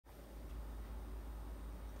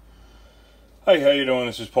Hi, how you doing?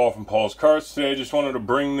 This is Paul from Paul's Karts. Today I just wanted to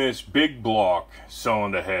bring this big block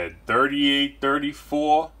cylinder head,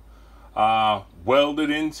 3834,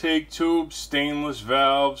 welded intake tube, stainless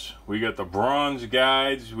valves. We got the bronze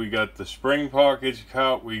guides, we got the spring pockets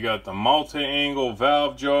cut, we got the multi-angle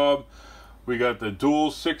valve job, we got the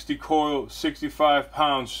dual 60 coil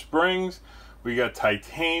 65-pound springs, we got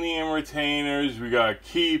titanium retainers, we got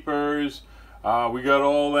keepers, we got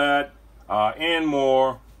all that and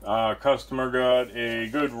more. Customer got a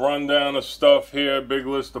good rundown of stuff here, big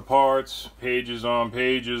list of parts, pages on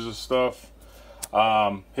pages of stuff.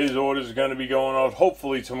 His order is going to be going out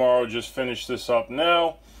hopefully tomorrow. Just finished this up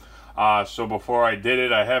now. So before I did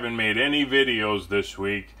it, I haven't made any videos this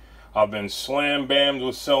week. I've been slam-bammed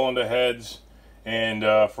with cylinder heads. And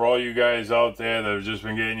for all you guys out there that have just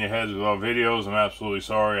been getting your heads without videos, I'm absolutely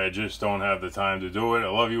sorry. I just don't have the time to do it. I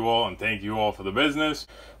love you all and thank you all for the business.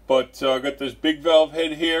 But I got this big valve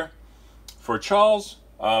head here for Charles,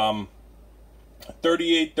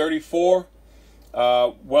 3834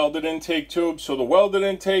 welded intake tube. So the welded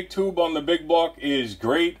intake tube on the big block is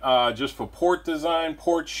great just for port design,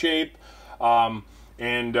 port shape,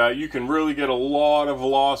 and you can really get a lot of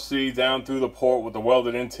velocity down through the port with the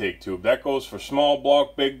welded intake tube. That goes for small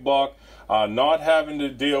block, big block. Not having to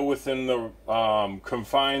deal within the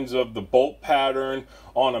confines of the bolt pattern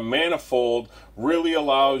on a manifold really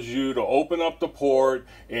allows you to open up the port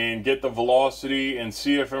and get the velocity and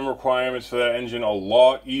CFM requirements for that engine a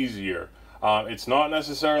lot easier. It's not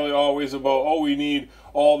necessarily always about, oh, we need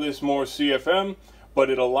all this more CFM, but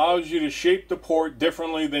it allows you to shape the port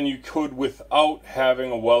differently than you could without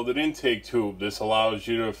having a welded intake tube. This allows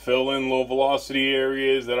you to fill in low velocity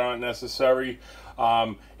areas that aren't necessary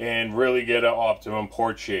and really get an optimum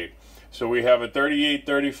port shape. So we have a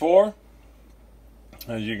 3834.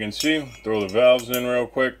 As you can see, throw the valves in real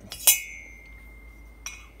quick.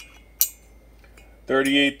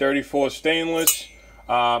 3834 stainless.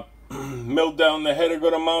 Milled down the head a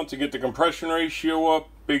good amount to get the compression ratio up.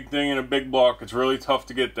 Big thing in a big block, it's really tough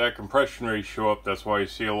to get that compression ratio up. That's why you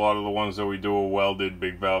see a lot of the ones that we do are welded,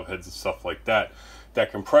 big valve heads and stuff like that.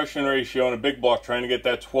 That compression ratio in a big block, trying to get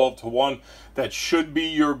that 12:1, that should be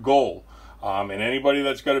your goal. And anybody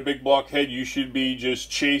that's got a big block head, you should be just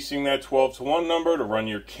chasing that 12:1 number to run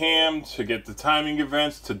your cam, to get the timing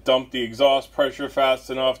events, to dump the exhaust pressure fast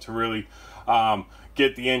enough to really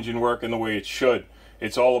get the engine working the way it should.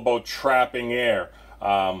 It's all about trapping air.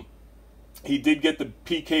 He did get the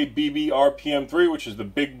PKBB RPM3, which is the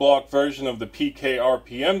big block version of the PK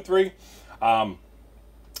RPM3.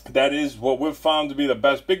 That is what we've found to be the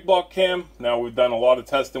best big block cam. Now, we've done a lot of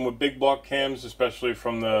testing with big block cams, especially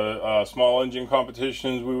from the small engine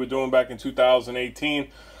competitions we were doing back in 2018.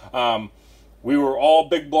 We were all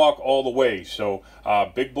big block all the way. So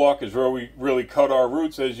big block is where we really cut our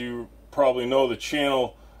roots. As you probably know, the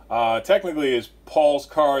channel technically is Paul's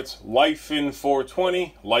Karts Lifen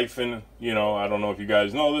 420. Lifen, you know, I don't know if you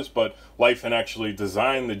guys know this, but Lifen actually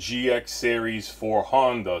designed the GX series for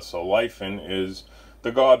Honda. So Lifen is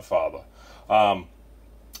the godfather.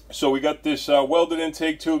 So we got this welded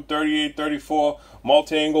intake tube, 3834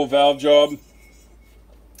 multi-angle valve job.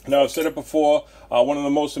 Now, I've said it before, one of the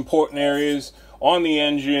most important areas on the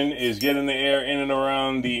engine is getting the air in and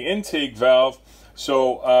around the intake valve.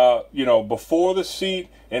 So, you know, before the seat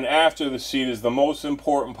and after the seat is the most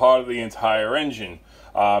important part of the entire engine.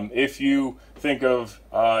 If you think of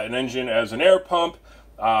an engine as an air pump,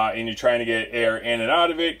 and you're trying to get air in and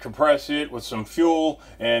out of it, compress it with some fuel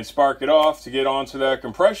and spark it off to get onto that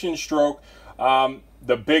compression stroke,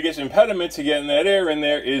 the biggest impediment to getting that air in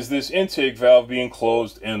there is this intake valve being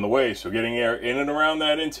closed in the way. So getting air in and around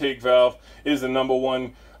that intake valve is the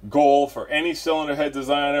 #1 goal for any cylinder head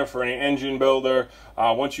designer, for any engine builder.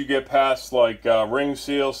 Once you get past like ring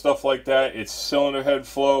seal, stuff like that, it's cylinder head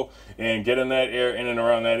flow and getting that air in and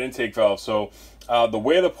around that intake valve. So the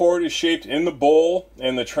way the port is shaped in the bowl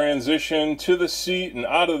and the transition to the seat and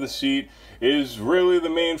out of the seat is really the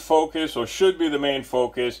main focus, or should be the main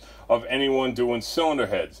focus, of anyone doing cylinder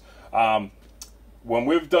heads. When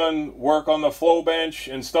we've done work on the flow bench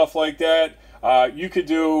and stuff like that, you could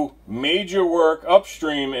do major work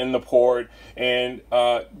upstream in the port and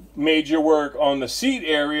major work on the seat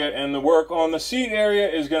area, and the work on the seat area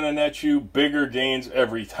is going to net you bigger gains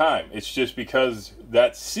every time. It's just because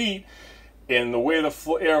that seat and the way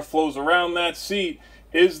the air flows around that seat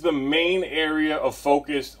is the main area of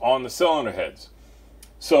focus on the cylinder heads.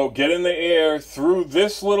 So getting the air through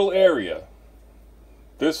this little area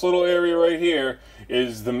right here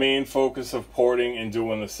is the main focus of porting and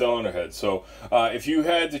doing the cylinder head. So if you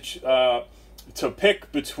had to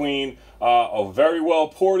pick between a very well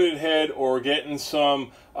ported head, or getting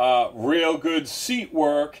some real good seat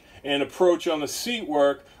work and approach on the seat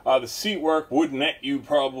work would net you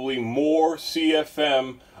probably more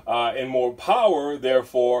CFM and more power,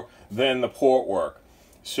 therefore, than the port work.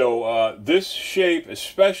 So this shape,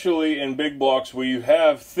 especially in big blocks where you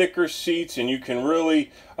have thicker seats and you can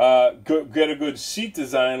really get a good seat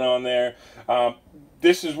design on there,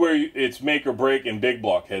 this is where it's make or break in big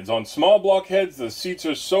block heads. On small block heads, the seats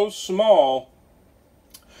are so small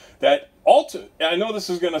that I know this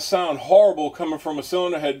is going to sound horrible coming from a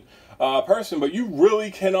cylinder head person, but you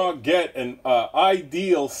really cannot get an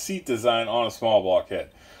ideal seat design on a small block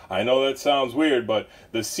head. I know that sounds weird, but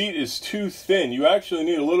the seat is too thin. You actually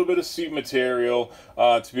need a little bit of seat material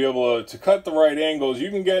to be able to cut the right angles. You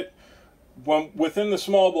can get, within the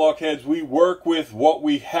small block heads, we work with what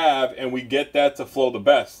we have and we get that to flow the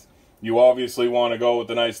best. You obviously want to go with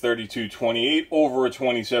the nice 32-28 over a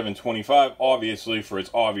 27-25, obviously for its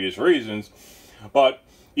obvious reasons. But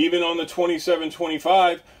even on the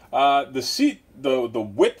 27-25, the seat, the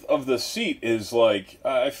width of the seat is like,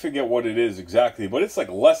 I forget what it is exactly, but it's like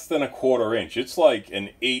less than a 1/4 inch. It's like an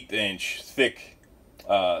 1/8 inch thick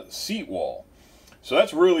seat wall. So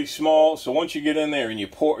that's really small. So once you get in there and you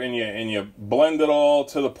pour and you blend it all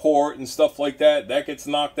to the port and stuff like that, that gets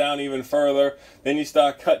knocked down even further. Then you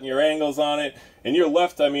start cutting your angles on it, and you're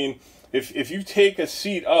left, I mean, if you take a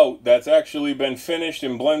seat out that's actually been finished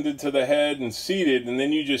and blended to the head and seated, and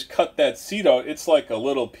then you just cut that seat out, it's like a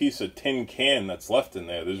little piece of tin can that's left in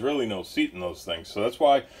there. There's really no seat in those things. So that's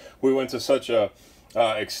why we went to such a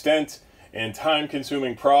extent and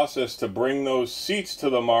time-consuming process to bring those seats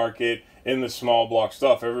to the market in the small block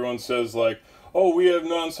stuff. Everyone says like, oh, we have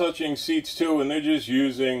non-touching seats too, and they're just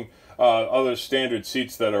using other standard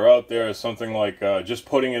seats that are out there, something like just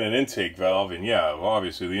putting in an intake valve. And yeah,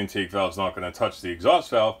 obviously the intake valve is not going to touch the exhaust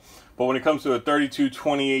valve, but when it comes to a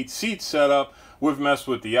 32-28 seat setup, we've messed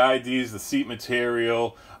with the IDs, the seat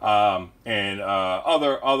material, and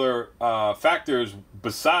other factors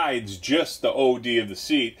besides just the OD of the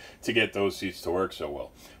seat to get those seats to work so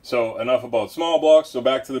well. So enough about small blocks, so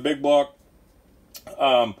back to the big block.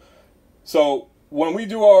 So when we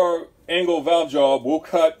do our angle valve job, we'll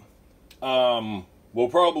cut, we'll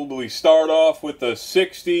probably start off with the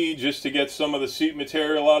 60 just to get some of the seat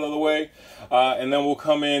material out of the way, and then we'll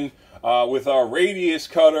come in with our radius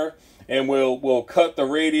cutter, and we'll cut the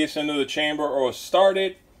radius into the chamber or start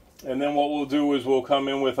it. And then what we'll do is we'll come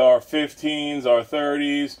in with our 15s, our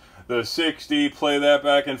 30s, the 60, play that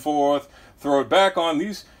back and forth, throw it back on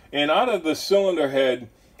these. And out of the cylinder head,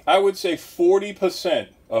 I would say 40%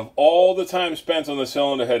 of all the time spent on the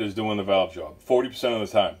cylinder head is doing the valve job. 40% of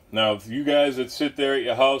the time. Now, if you guys that sit there at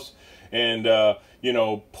your house and, you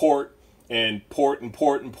know, port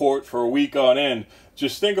for a week on end,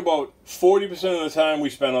 just think about 40% of the time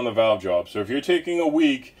we spend on the valve job. So if you're taking a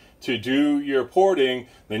week to do your porting,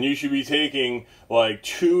 then you should be taking like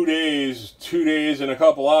 2 days and a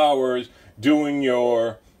couple hours doing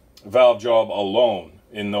your valve job alone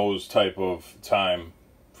in those type of time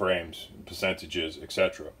frames, percentages,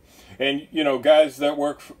 etc. And you know, guys that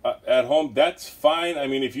work at home, that's fine. I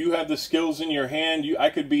mean, if you have the skills in your hand,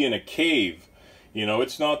 I could be in a cave. You know,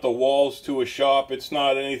 it's not the walls to a shop. It's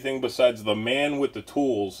not anything besides the man with the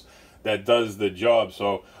tools that does the job.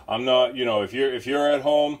 So I'm not, you know, if you're at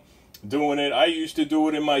home doing it, I used to do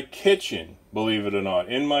it in my kitchen, believe it or not.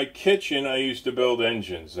 In my kitchen, I used to build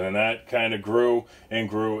engines, and that kind of grew and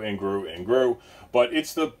grew and grew and grew. But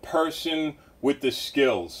it's the person with the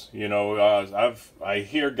skills. You know, I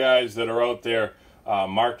hear guys that are out there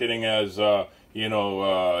marketing as, you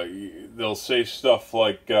know, they'll say stuff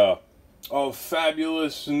like, oh,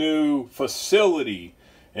 fabulous new facility.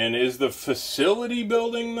 And is the facility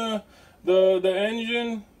building the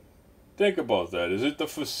engine? Think about that. Is it the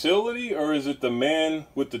facility or is it the man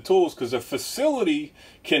with the tools? Because a facility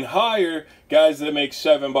can hire guys that make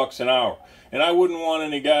 $7 an hour. And I wouldn't want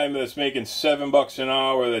any guy that's making $7 an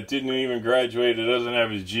hour that didn't even graduate, that doesn't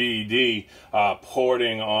have his GED,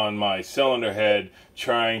 porting on my cylinder head,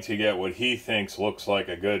 trying to get what he thinks looks like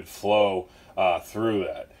a good flow through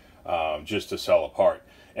that, just to sell a part.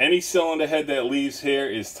 Any cylinder head that leaves here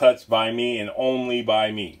is touched by me and only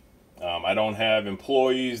by me. I don't have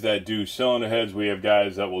employees that do cylinder heads. We have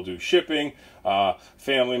guys that will do shipping,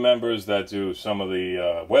 family members that do some of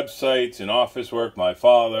the websites and office work. My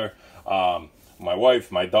father, my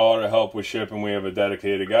wife, my daughter help with shipping. We have a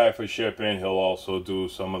dedicated guy for shipping. He'll also do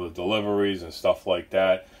some of the deliveries and stuff like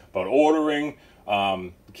that. But ordering,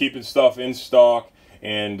 keeping stuff in stock,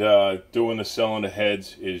 and doing the cylinder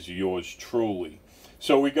heads is yours truly.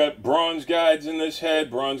 So we got bronze guides in this head.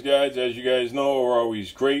 Bronze guides, as you guys know, are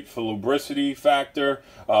always great for lubricity factor,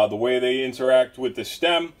 the way they interact with the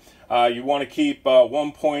stem. You want to keep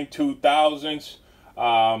 1.2 thousandths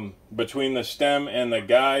between the stem and the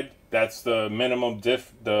guide. That's the minimum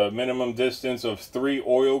distance of 3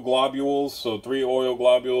 oil globules. So 3 oil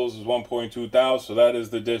globules is 1.2 thousandths. So that is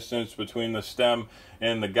the distance between the stem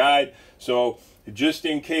and the guide. So just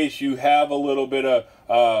in case you have a little bit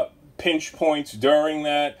of pinch points during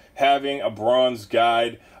that, having a bronze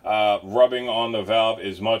guide rubbing on the valve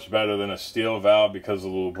is much better than a steel valve because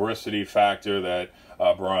of the lubricity factor that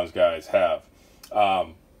bronze guides have.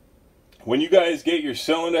 When you guys get your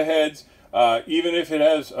cylinder heads, even if it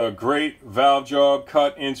has a great valve job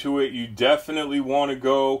cut into it, you definitely want to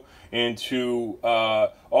go into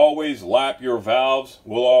always lap your valves.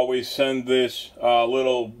 We'll always send this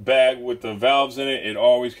little bag with the valves in it. It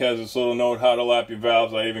always has this little note how to lap your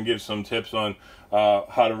valves. I even give some tips on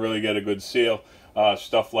how to really get a good seal,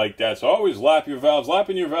 stuff like that. So always lap your valves.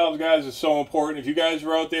 Lapping your valves, guys, is so important. If you guys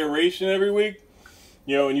are out there racing every week,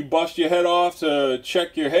 you know, and you bust your head off to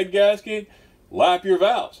check your head gasket, lap your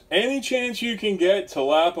valves. Any chance you can get to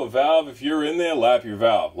lap a valve, if you're in there, lap your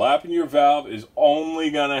valve. Lapping your valve is only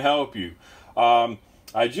going to help you.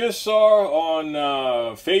 I just saw on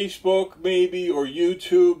Facebook maybe or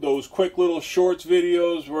YouTube those quick little shorts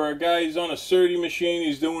videos where a guy's on a 30 machine,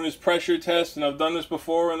 he's doing his pressure test, and I've done this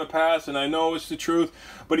before in the past and I know it's the truth,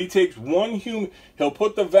 but he takes one human, he'll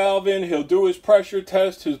put the valve in, he'll do his pressure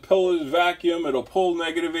test, he'll pull his vacuum, it'll pull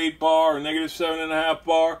 -8 bar or -7.5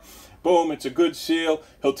 bar. Boom, it's a good seal.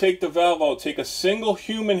 He'll take the valve out, take a single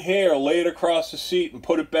human hair, lay it across the seat and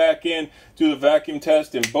put it back in, do the vacuum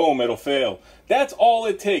test, and boom, it'll fail. That's all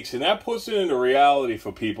it takes, and that puts it into reality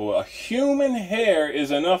for people. A human hair is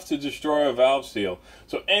enough to destroy a valve seal.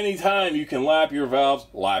 So anytime you can lap your valves,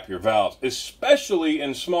 especially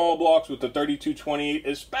in small blocks with the 3228,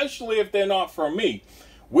 especially if they're not from me.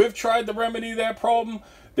 We've tried to remedy that problem.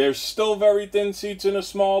 There's still very thin seats in a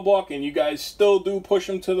small block, and you guys still do push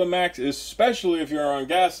them to the max, especially if you're on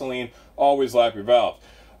gasoline. Always lap your valves.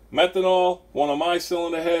 Methanol, one of my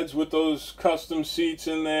cylinder heads with those custom seats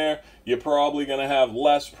in there, you're probably going to have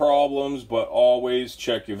less problems, but always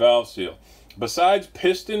check your valve seal. Besides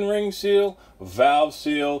piston ring seal, valve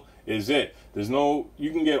seal is it. There's no,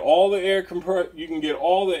 you can get all the air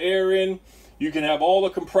in. You can have all the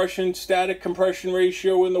compression, static compression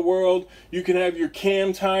ratio in the world. You can have your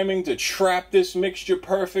cam timing to trap this mixture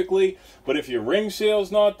perfectly. But if your ring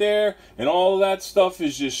seal's not there and all of that stuff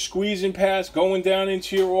is just squeezing past, going down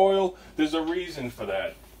into your oil, there's a reason for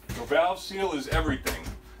that. Your valve seal is everything.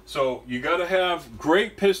 So you got to have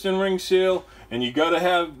great piston ring seal, and you got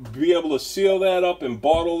to be able to seal that up and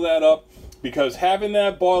bottle that up, because having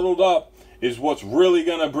that bottled up is what's really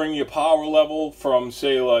going to bring your power level from,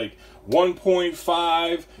 say, like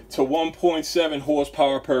 1.5 to 1.7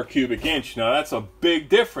 horsepower per cubic inch. Now that's a big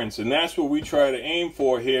difference, and that's what we try to aim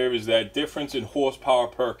for here, is that difference in horsepower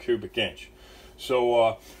per cubic inch.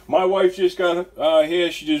 So my wife just got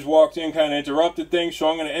here. She just walked in, kind of interrupted things, so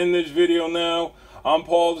I'm going to end this video now. I'm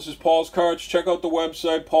Paul. This is Paul's Karts. Check out the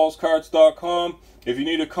website, paulskarts.com. If you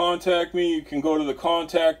need to contact me, you can go to the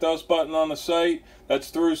Contact Us button on the site. That's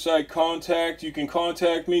through site contact. You can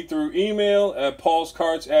contact me through email at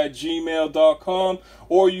paulskarts@gmail.com,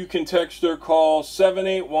 or you can text or call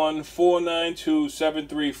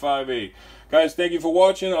 781-492-7358. Guys, thank you for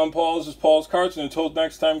watching. I'm Paul. This is Paul's Karts, and until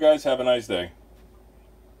next time, guys, have a nice day.